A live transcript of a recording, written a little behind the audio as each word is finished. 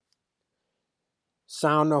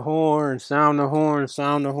Sound the horn, sound the horn,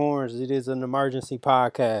 sound the horns. It is an emergency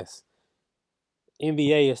podcast.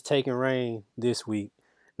 NBA is taking reign this week.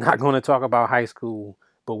 Not going to talk about high school,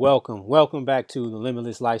 but welcome back to the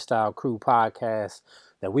Limitless Lifestyle Crew podcast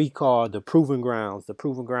that we call the Provin Grounds. The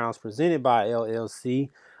Provin Grounds presented by LLC.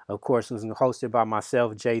 Of course, it was hosted by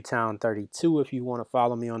myself, JTown32. If you want to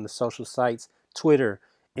follow me on the social sites, Twitter,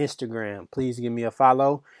 Instagram, please give me a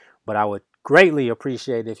follow. But I would greatly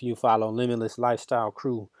appreciate if you follow Limitless Lifestyle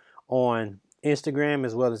Crew on Instagram,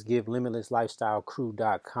 as well as give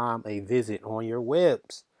limitlesslifestylecrew.com a visit on your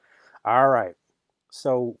webs. All right.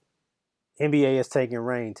 So NBA is taking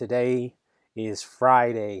reign. Today is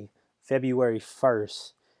Friday, February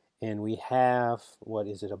 1st, and we have,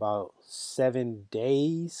 about 7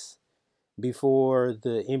 days before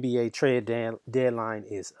the NBA trade deadline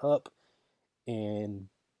is up. And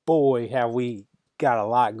boy, have we got a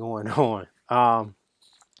lot going on.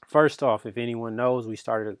 First off, if anyone knows, we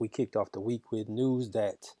kicked off the week with news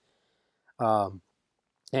that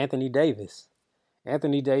Anthony Davis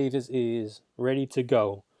is ready to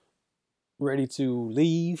go, ready to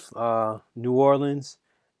leave New Orleans.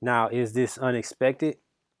 Now, is this unexpected?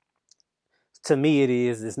 To me, it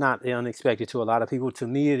is. It's not unexpected to a lot of people. To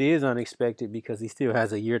me, it is unexpected because he still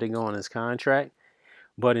has a year to go on his contract.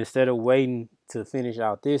 But instead of waiting to finish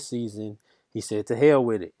out this season, he said to hell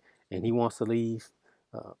with it, and he wants to leave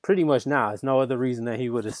pretty much now. There's no other reason that he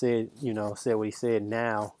would have said what he said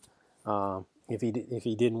now if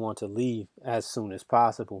he didn't want to leave as soon as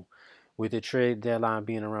possible. With the trade deadline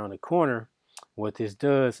being around the corner, what this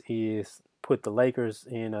does is put the Lakers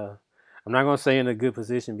in I'm not going to say in a good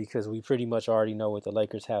position because we pretty much already know what the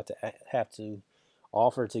Lakers have to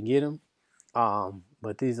offer to get him.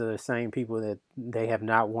 But these are the same people that they have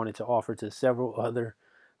not wanted to offer to several other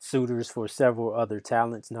suitors for several other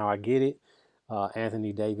talents. Now, I get it.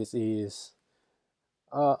 Anthony Davis is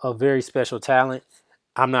a very special talent.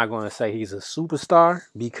 I'm not going to say he's a superstar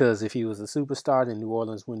because if he was a superstar, then New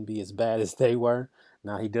Orleans wouldn't be as bad as they were.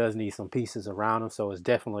 Now, he does need some pieces around him, so it's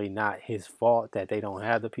definitely not his fault that they don't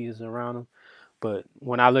have the pieces around him. But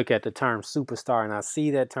when I look at the term superstar and I see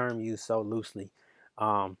that term used so loosely,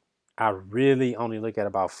 I really only look at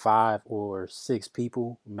about 5 or 6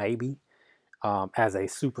 people, maybe, as a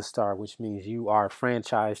superstar, which means you are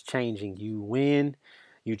franchise changing. You win,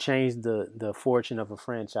 you change the fortune of a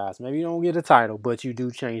franchise. Maybe you don't get a title, but you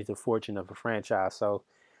do change the fortune of a franchise. So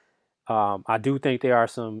I do think there are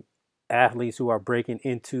some athletes who are breaking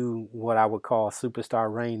into what I would call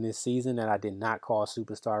superstar reign this season that I did not call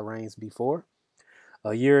superstar reigns before.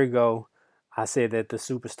 A year ago, I said that the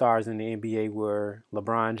superstars in the NBA were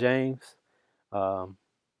LeBron James,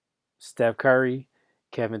 Steph Curry,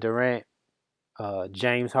 Kevin Durant,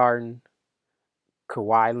 James Harden,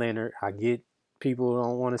 Kawhi Leonard. I get people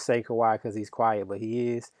don't want to say Kawhi because he's quiet, but he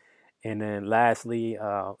is. And then lastly,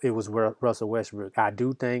 it was Russell Westbrook. I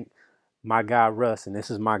do think my guy Russ, and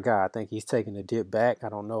this is my guy, I think he's taking a dip back. I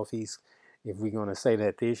don't know if we're going to say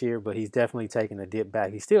that this year, but he's definitely taking a dip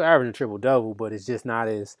back. He's still averaging a triple-double, but it's just not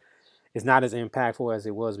as impactful as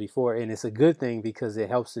it was before. And it's a good thing because it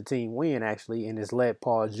helps the team win, actually, and it's let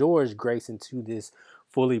Paul George grace into this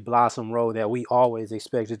fully blossom role that we always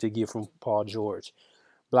expected to get from Paul George.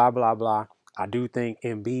 Blah, blah, blah. I do think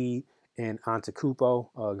Embiid and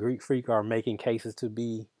Antetokounmpo, Greek Freak, are making cases to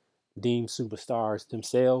be deemed superstars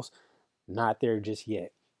themselves. Not there just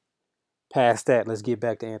yet. Past that, let's get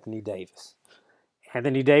back to Anthony Davis.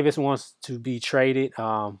 Anthony Davis wants to be traded.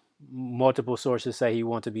 Multiple sources say he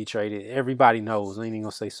wants to be traded. Everybody knows. I ain't even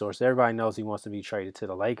going to say source. Everybody knows he wants to be traded to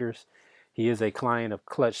the Lakers. He is a client of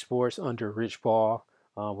Klutch Sports under Rich Paul,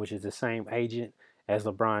 which is the same agent as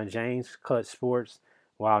LeBron James. Klutch Sports,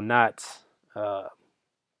 while not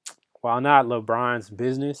LeBron's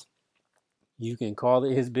business, you can call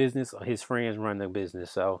it his business. His friends run the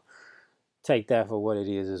business. So take that for what it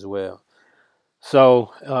is as well.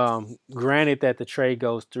 So, granted that the trade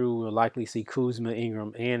goes through, we'll likely see Kuzma,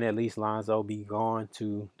 Ingram, and at least Lonzo be gone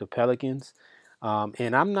to the Pelicans.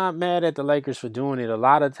 And I'm not mad at the Lakers for doing it. A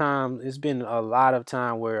lot of time, it's been a lot of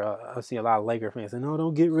time where I see a lot of Laker fans saying, no,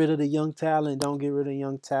 don't get rid of the young talent. Don't get rid of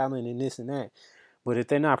young talent and this and that. But if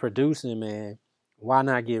they're not producing, man, why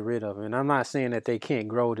not get rid of them? And I'm not saying that they can't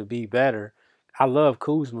grow to be better. I love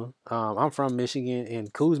Kuzma. I'm from Michigan,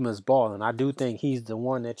 and Kuzma's balling. I do think he's the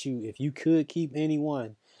one that if you could keep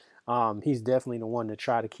anyone, he's definitely the one to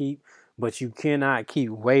try to keep. But you cannot keep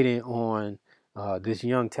waiting on this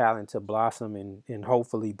young talent to blossom and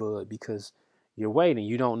hopefully bud because you're waiting.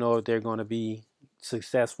 You don't know if they're going to be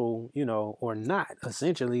successful, or not.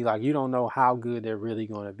 Essentially, like you don't know how good they're really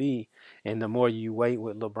going to be. And the more you wait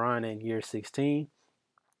with LeBron in year 16,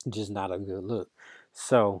 just not a good look.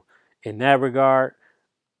 So in that regard,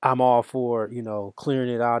 I'm all for, clearing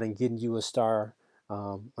it out and getting you a star.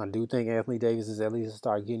 I do think Anthony Davis is at least a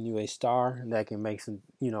star, getting you a star and that can make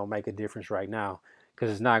make a difference right now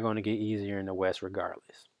because it's not going to get easier in the West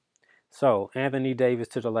regardless. So Anthony Davis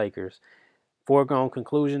to the Lakers. Foregone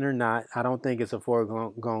conclusion or not, I don't think it's a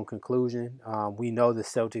foregone conclusion. We know the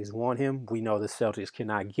Celtics want him. We know the Celtics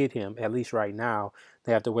cannot get him, at least right now.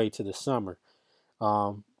 They have to wait to the summer,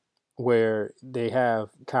 um, where they have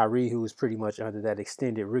Kyrie, who is pretty much under that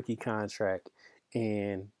extended rookie contract,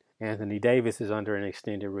 and Anthony Davis is under an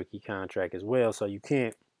extended rookie contract as well. So you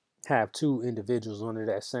can't have two individuals under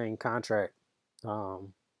that same contract,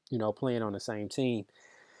 playing on the same team.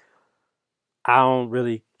 I don't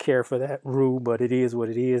really care for that rule, but it is what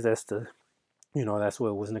it is. That's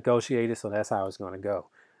what was negotiated, so that's how it's going to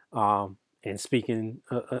go. And speaking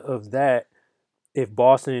of that, if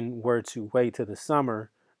Boston were to wait till the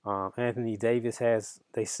summer, Anthony Davis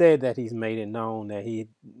they said that he's made it known that he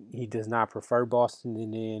does not prefer Boston,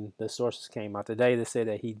 and then the sources came out today that said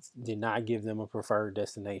that he did not give them a preferred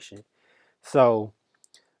destination. So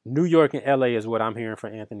New York and LA is what I'm hearing for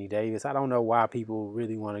Anthony Davis. I don't know why people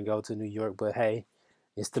really want to go to New York, but hey,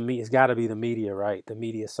 it's got to be the media, right? The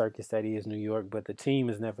media circus that is New York, but the team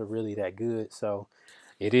is never really that good, so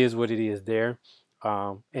it is what it is there.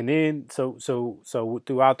 And then so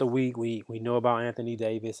throughout the week, we know about Anthony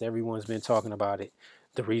Davis. Everyone's been talking about it.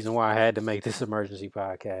 The reason why I had to make this emergency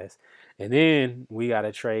podcast, and then we got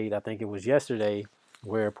a trade. I think it was yesterday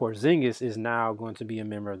where Porzingas is now going to be a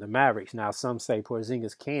member of the Mavericks. Now, some say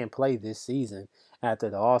Porzingas can play this season after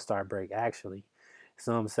the All-Star break, actually.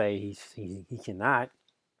 Some say he cannot.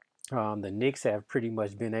 The Knicks have pretty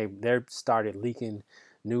much they've started leaking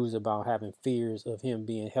news about having fears of him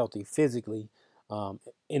being healthy physically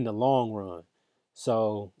in the long run.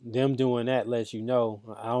 So them doing that lets you know.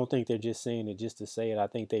 I don't think they're just saying it just to say it. I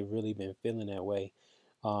think they've really been feeling that way,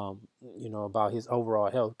 about his overall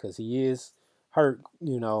health because he is hurt,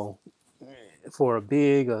 for a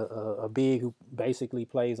big who basically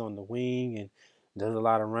plays on the wing and does a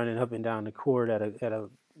lot of running up and down the court at a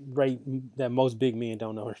rate that most big men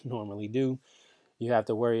don't normally do. You have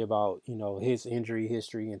to worry about his injury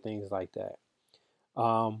history and things like that.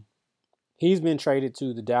 Um, he's been traded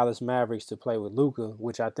to the Dallas Mavericks to play with Luka,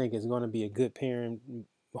 which I think is going to be a good pairing.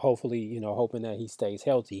 Hopefully, hoping that he stays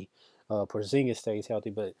healthy. Porzingis stays healthy,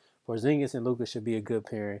 but Porzingis and Luka should be a good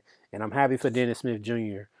pairing. And I'm happy for Dennis Smith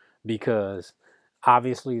Jr. because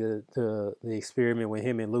obviously the experiment with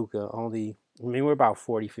him and Luka we're about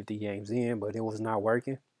 40, 50 games in, but it was not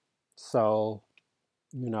working. So,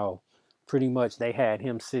 you know, pretty much they had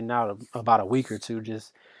him sitting out about a week or two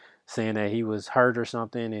just saying that he was hurt or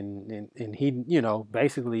something. And he,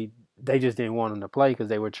 basically they just didn't want him to play because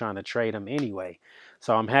they were trying to trade him anyway.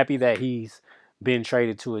 So I'm happy that he's been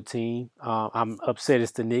traded to a team. I'm upset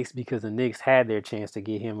it's the Knicks because the Knicks had their chance to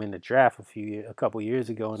get him in the draft a couple years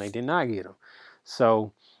ago and they did not get him.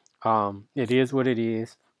 So it is what it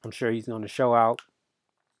is. I'm sure he's going to show out.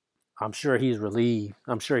 I'm sure he's relieved.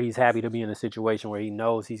 I'm sure he's happy to be in a situation where he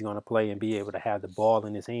knows he's going to play and be able to have the ball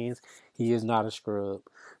in his hands. He is not a scrub,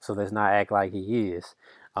 so let's not act like he is.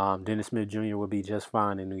 Dennis Smith Jr. will be just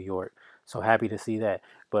fine in New York. So happy to see that.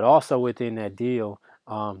 But also within that deal,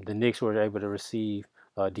 the Knicks were able to receive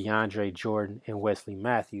DeAndre Jordan and Wesley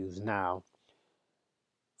Matthews. Now,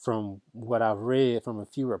 from what I've read from a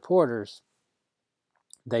few reporters,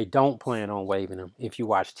 they don't plan on waiving him. If you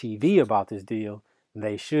watch TV about this deal,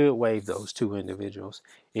 they should waive those two individuals.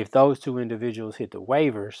 If those two individuals hit the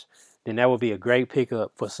waivers, then that would be a great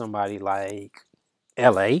pickup for somebody like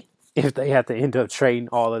LA. If they have to end up trading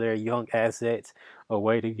all of their young assets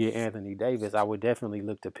away to get Anthony Davis, I would definitely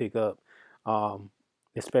look to pick up,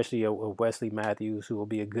 especially a Wesley Matthews, who will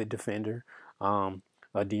be a good defender.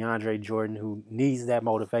 A DeAndre Jordan, who needs that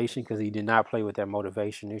motivation because he did not play with that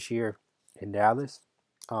motivation this year in Dallas.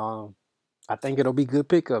 Um, I think it'll be good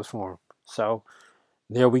pickups for him. So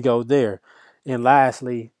there we go there. And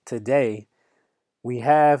lastly, today we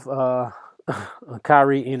have a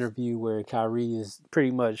Kyrie interview where Kyrie is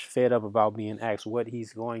pretty much fed up about being asked what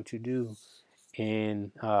he's going to do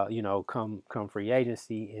in come free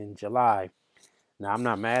agency in July. Now I'm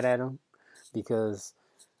not mad at him because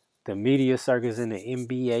the media circus in the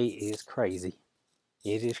NBA is crazy.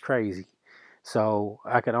 It is crazy. So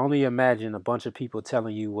I could only imagine a bunch of people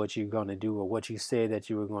telling you what you're going to do or what you said that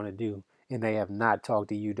you were going to do, and they have not talked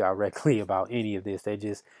to you directly about any of this. They're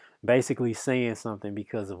just basically saying something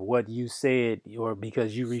because of what you said or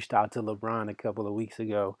because you reached out to LeBron a couple of weeks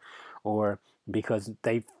ago or because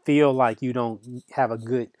they feel like you don't have a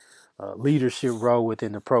good leadership role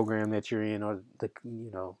within the program that you're in or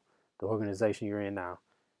the organization you're in now.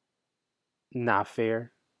 Not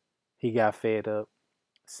fair. He got fed up,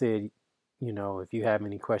 said, if you have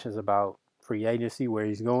any questions about free agency, where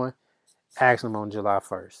he's going, ask him on July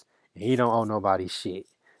 1st. And he don't owe nobody shit.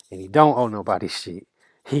 And he don't owe nobody shit.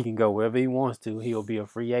 He can go wherever he wants to. He'll be a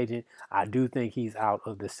free agent. I do think he's out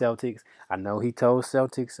of the Celtics. I know he told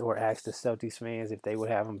Celtics or asked the Celtics fans if they would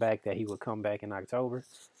have him back that he would come back in October.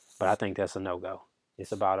 But I think that's a no-go.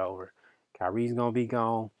 It's about over. Kyrie's going to be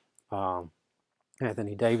gone.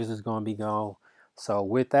 Anthony Davis is going to be gone. So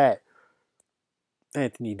with that,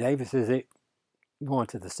 Anthony Davis is going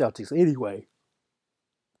to the Celtics anyway.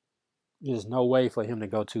 There's no way for him to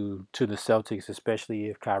go to the Celtics, especially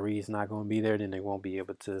if Kyrie is not going to be there. Then they won't be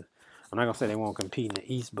able to. I'm not gonna say they won't compete in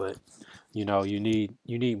the East, but you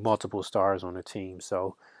need multiple stars on the team.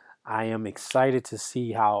 So I am excited to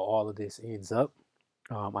see how all of this ends up.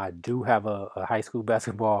 I do have a high school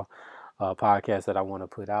basketball podcast that I want to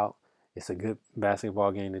put out. It's a good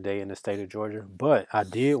basketball game today in the state of Georgia, but I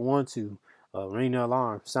did want to ring the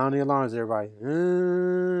alarm, sound the alarms, everybody.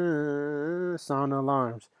 Sound the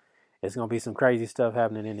alarms. It's going to be some crazy stuff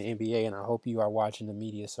happening in the NBA, and I hope you are watching the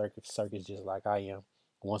media circus just like I am.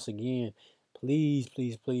 Once again, please,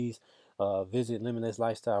 please, please visit Limitless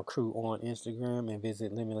Lifestyle Crew on Instagram and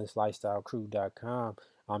visit limitlesslifestylecrew.com.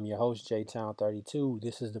 I'm your host, J-Town32.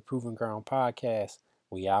 This is the Provin Grounds podcast.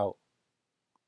 We out.